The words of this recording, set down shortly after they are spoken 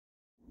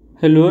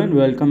Hello and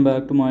welcome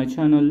back to my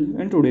channel.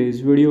 In today's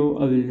video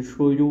I will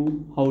show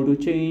you how to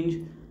change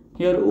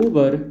your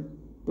Uber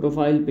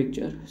profile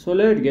picture. So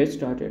let's get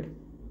started.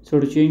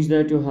 So to change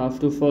that you have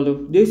to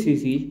follow these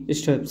easy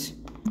steps.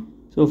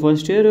 So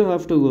first here you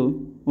have to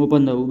go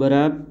open the Uber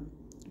app,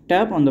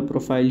 tap on the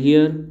profile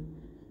here,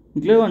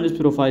 click on this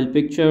profile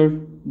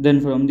picture, then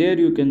from there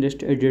you can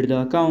just edit the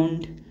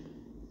account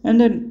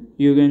and then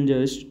you can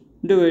just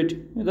do it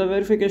the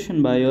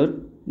verification by your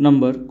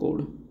number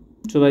code.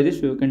 So by this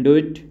way you can do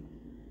it.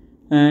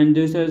 And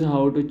this is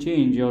how to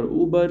change your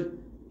Uber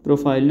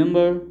profile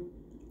number,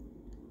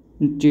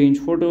 change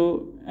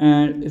photo.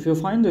 And if you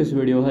find this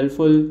video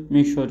helpful,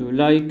 make sure to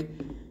like,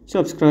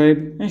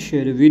 subscribe and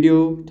share the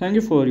video. Thank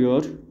you for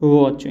your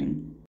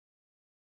watching.